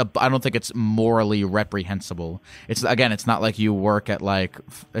don't think it's morally reprehensible. It's not like you work at like,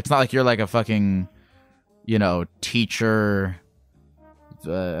 it's not like you're like a fucking, teacher,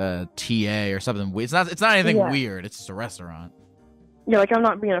 TA or something. It's not anything weird. It's just a restaurant. Yeah, like I'm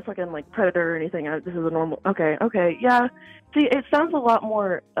not being a fucking like predator or anything. This is a normal. Okay, yeah. See, it sounds a lot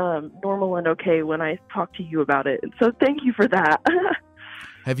more normal and okay when I talk to you about it. So thank you for that.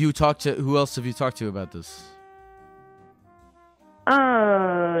 Who else have you talked to about this?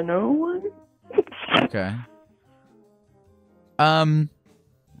 No one. Okay.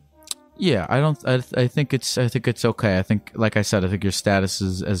 Yeah, I think it's okay. I think, like I said, I think your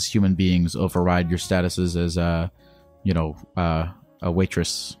statuses as human beings override your statuses as a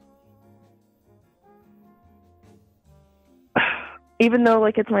waitress. Even though,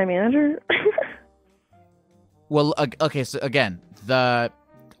 like, it's my manager. Well, okay. So again, I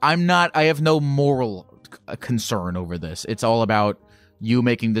have no moral concern over this. It's all about you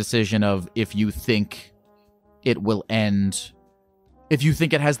making the decision of if you think it will end, if you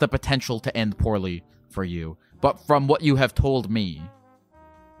think it has the potential to end poorly for you. But from what you have told me,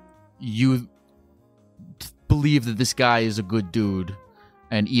 you believe that this guy is a good dude,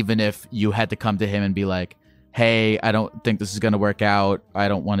 and even if you had to come to him and be like, hey, I don't think this is going to work out, I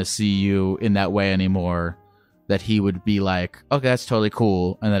don't want to see you in that way anymore, that he would be like, okay, that's totally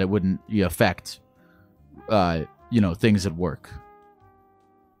cool, and that it wouldn't affect things at work.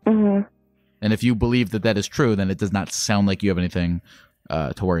 Mm-hmm. And if you believe that that is true, then it does not sound like you have anything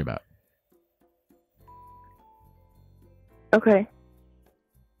to worry about. Okay.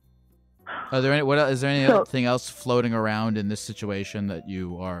 Is there anything else floating around in this situation that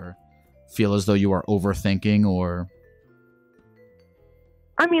you feel as though you are overthinking, or?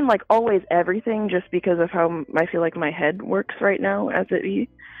 I mean, like, always everything, just because of how I feel like my head works right now as it be.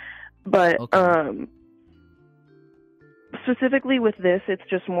 But, okay. Specifically with this, it's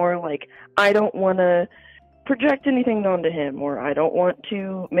just more like, I don't want to project anything onto him, or I don't want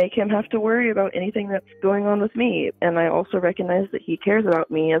to make him have to worry about anything that's going on with me. And I also recognize that he cares about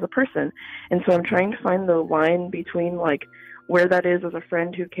me as a person. And so I'm trying to find the line between, like, where that is as a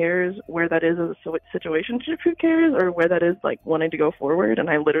friend who cares, where that is as a situationship who cares, or where that is, like, wanting to go forward. And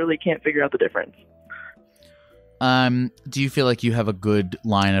I literally can't figure out the difference. Do you feel like you have a good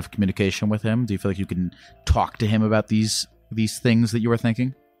line of communication with him? Do you feel like you can talk to him about these things that you were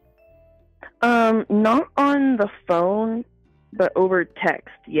thinking? Not on the phone, but over text,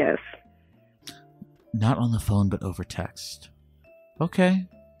 yes. Not on the phone, but over text. Okay.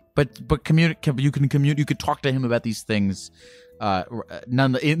 But you could talk to him about these things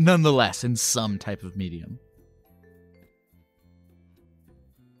nonetheless in some type of medium.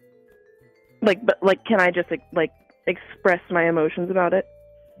 But can I just express my emotions about it?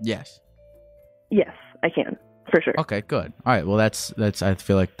 Yes. Yes, I can, for sure. Okay, good. All right. Well, that's I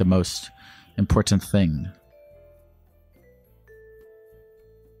feel like the most important thing.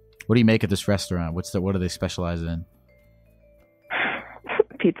 What do you make at this restaurant? What do they specialize in?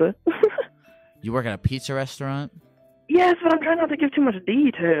 Pizza. You work at a pizza restaurant? Yes, but I'm trying not to give too much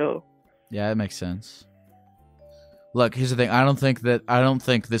detail. Yeah, that makes sense. Look, here's the thing. I don't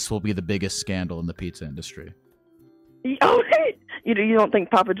think this will be the biggest scandal in the pizza industry. Oh, hey! You don't think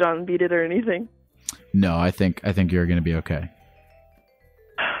Papa John beat it or anything? No, I think you're going to be okay.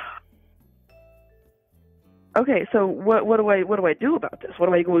 Okay, so what do I do about this? What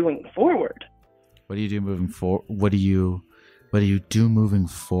do I do moving forward? What do you do moving forward? What do you do moving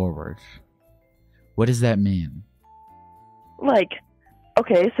forward? What does that mean? Like,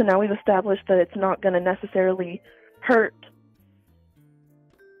 okay, so now we've established that it's not going to necessarily hurt.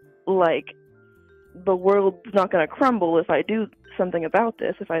 Like, the world's not going to crumble if I do something about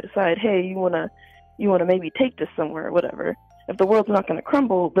this. If I decide, hey, you wanna maybe take this somewhere or whatever. If the world's not going to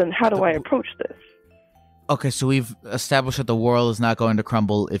crumble, then how do I approach this? Okay, so we've established that the world is not going to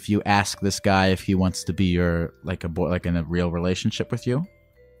crumble if you ask this guy if he wants to be your in a real relationship with you.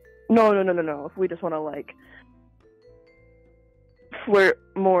 No. If we just want to flirt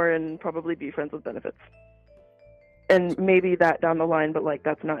more and probably be friends with benefits, and maybe that down the line, but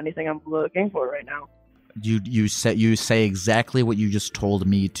that's not anything I'm looking for right now. You say exactly what you just told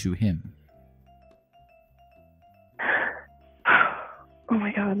me to him. Oh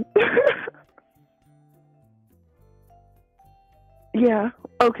my god. Yeah.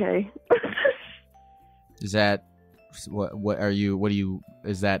 Okay. Is that what are you? What do you?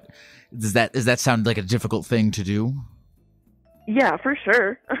 Is that does that sound like a difficult thing to do? Yeah, for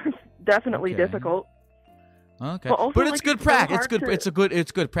sure. Definitely difficult. Okay, but it's good practice.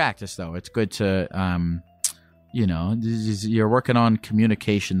 It's good practice though. It's good to you're working on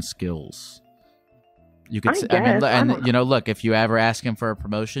communication skills. You could look, if you ever ask him for a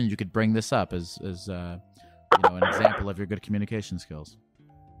promotion, you could bring this up as an example of your good communication skills.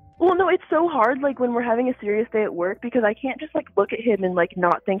 Well, no, it's so hard, when we're having a serious day at work, because I can't just, look at him and,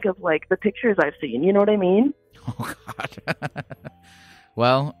 not think of, the pictures I've seen. You know what I mean? Oh, God.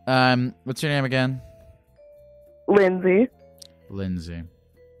 Well, what's your name again? Lindsay.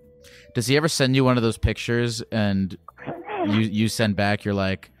 Does he ever send you one of those pictures and you send back, you're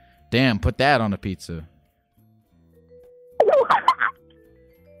like, damn, put that on a pizza?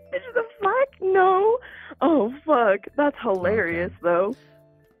 The fuck? No. Oh, fuck. That's hilarious, though.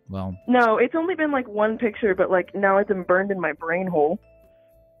 Well. No, it's only been, one picture, but, now it's been burned in my brain hole.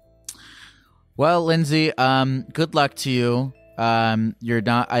 Well, Lindsay, good luck to you. You're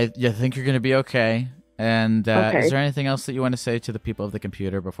not, I think you're going to be okay. And okay. Is there anything else that you want to say to the people of the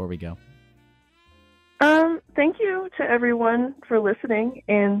computer before we go? Thank you to everyone for listening,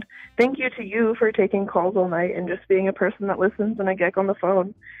 and thank you to you for taking calls all night and just being a person that listens and a geck on the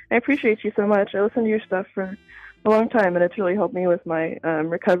phone. I appreciate you so much. I listened to your stuff for a long time, and it's really helped me with my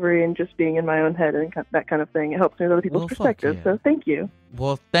recovery and just being in my own head and that kind of thing. It helps me with other people's perspectives, so thank you.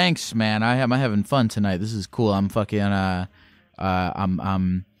 Well, thanks, man. I'm having fun tonight. This is cool. I'm fucking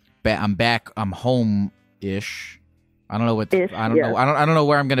I'm back. I'm home-ish. I don't know what I don't know. I don't know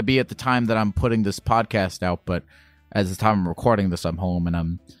where I'm going to be at the time that I'm putting this podcast out, but as the time I'm recording this, I'm home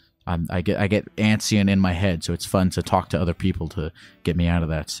and I get antsy and in my head, so it's fun to talk to other people to get me out of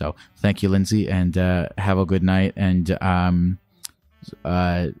that. So thank you, Lindsay, and have a good night, and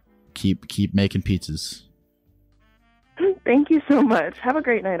keep making pizzas. Thank you so much. Have a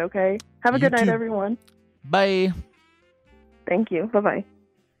great night. Okay. Have a good night, everyone. Bye. Thank you. Bye-bye.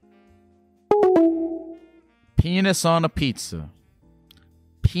 Penis on a pizza.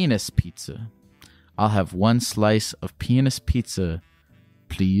 Penis pizza. I'll have one slice of penis pizza,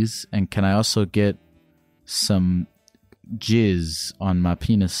 please. And can I also get some jizz on my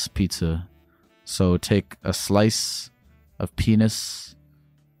penis pizza? So take a slice of penis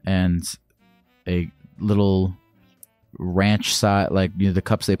and a little ranch side, the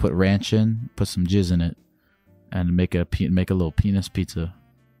cups they put ranch in, put some jizz in it, and make a little penis pizza.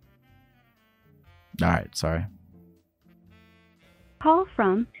 All right, sorry. Call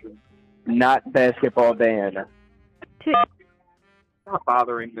from Not Basketball Dan. Not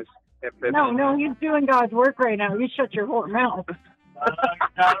bothering this. No, he's doing God's work right now. You shut your whore mouth.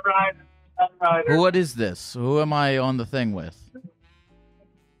 What is this? Who am I on the thing with?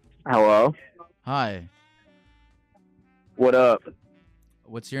 Hello. Hi. What up?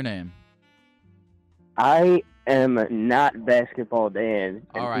 What's your name? I am not Basketball Dan.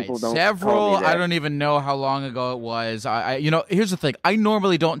 All right, several. I don't even know how long ago it was. Here's the thing. I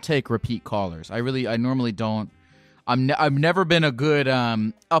normally don't take repeat callers. I normally don't. I've never been a good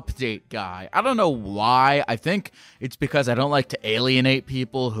update guy. I don't know why. I think it's because I don't like to alienate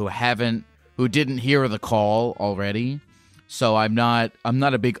people who haven't who didn't hear the call already. So I'm not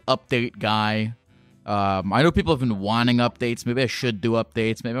a big update guy. I know people have been wanting updates. Maybe I should do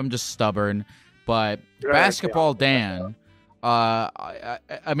updates. Maybe I'm just stubborn. But Basketball Dan,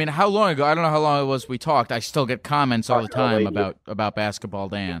 I mean, how long ago? I don't know how long it was we talked. I still get comments all the time about Basketball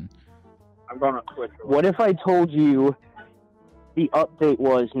Dan. I'm gonna quit. What if I told you the update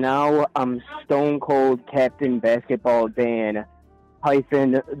was now I'm Stone Cold Captain Basketball Dan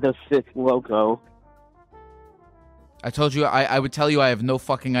hyphen the 5th logo? I told you, I would tell you I have no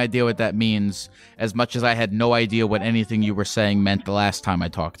fucking idea what that means, as much as I had no idea what anything you were saying meant the last time I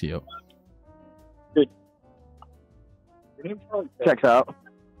talked to you. Checks out.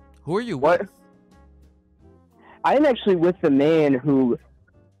 Who are you with? What? I'm actually with the man who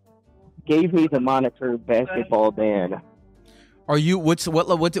gave me the moniker Basketball Dan. Are you,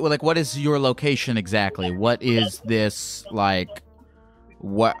 what is your location exactly? What is this, like,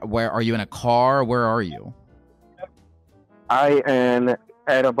 where are you in a car? Where are you? I am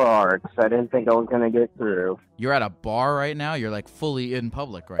at a bar because I didn't think I was going to get through. You're at a bar right now? You're, like, fully in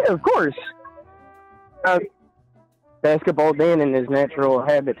public right now? Of course. Basketball Dan in his natural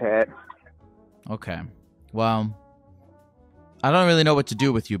habitat. Okay. Well, I don't really know what to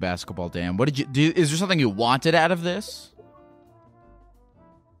do with you, Basketball Dan. What did you do? Is there something you wanted out of this?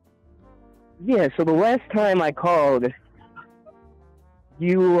 Yeah, so the last time I called,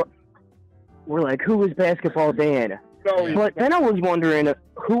 you were like, who is Basketball Dan? But then I was wondering,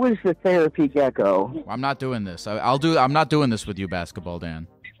 who is the therapy Gecko? I'm not doing this. I'm not doing this with you, Basketball Dan.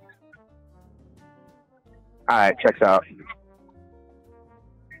 Alright, checks out.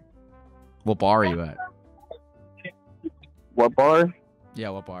 What bar are you at? What bar? Yeah,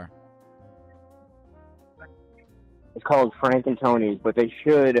 what bar? It's called Frank and Tony's, but they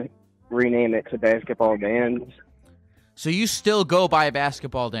should rename it to Basketball Dan's. So you still go by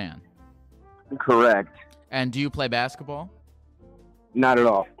Basketball Dan? Correct. And do you play basketball? Not at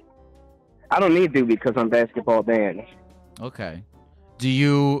all. I don't need to because I'm Basketball Dan. Okay.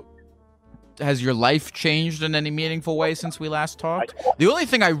 Has your life changed in any meaningful way since we last talked? The only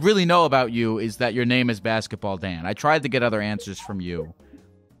thing I really know about you is that your name is Basketball Dan. I tried to get other answers from you,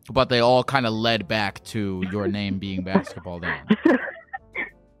 but they all kind of led back to your name being Basketball Dan.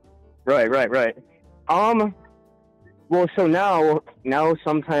 Right. Well, so now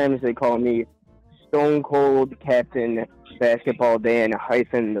sometimes they call me Stone Cold Captain Basketball Dan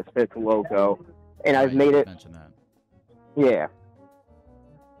hyphen the 5th logo, and I've made it. Mention that. Yeah.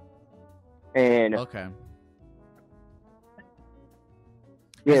 And okay.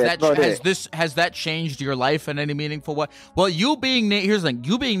 Yeah, has that changed your life in any meaningful way? Well, here's the thing: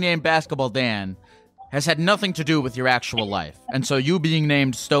 you being named Basketball Dan has had nothing to do with your actual life, and so you being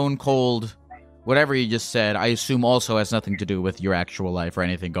named Stone Cold, whatever you just said, I assume also has nothing to do with your actual life or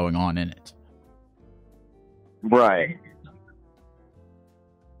anything going on in it. Right.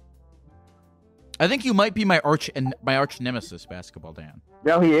 I think you might be my arch nemesis, Basketball Dan.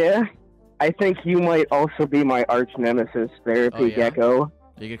 Oh yeah. I think you might also be my arch nemesis, Therapy Gecko. Are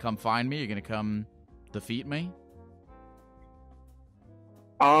you gonna come find me? You're gonna come defeat me?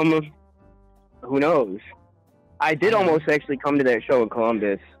 Who knows? I did almost actually come to that show in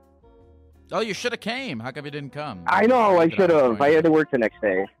Columbus. Oh, you should have came. How come you didn't come? I know, I should have. I had to work the next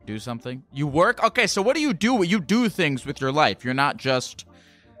day. Do something? You work? Okay, so what do? You do things with your life. You're not just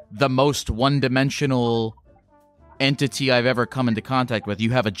the most one-dimensional entity I've ever come into contact with.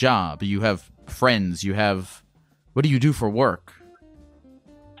 You have a job. You have friends. You have... What do you do for work?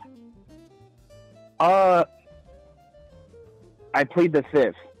 I plead the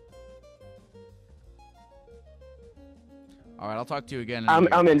 5th. All right, I'll talk to you again.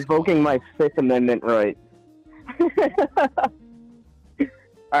 I'm invoking my 5th Amendment right.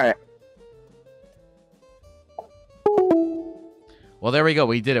 All right. Well, there we go.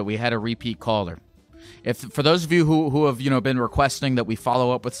 We did it. We had a repeat caller. For those of you who have been requesting that we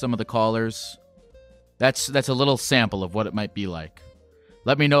follow up with some of the callers, that's a little sample of what it might be like.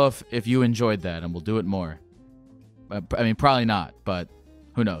 Let me know if you enjoyed that, and we'll do it more. I mean, probably not, but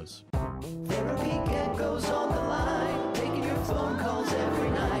who knows.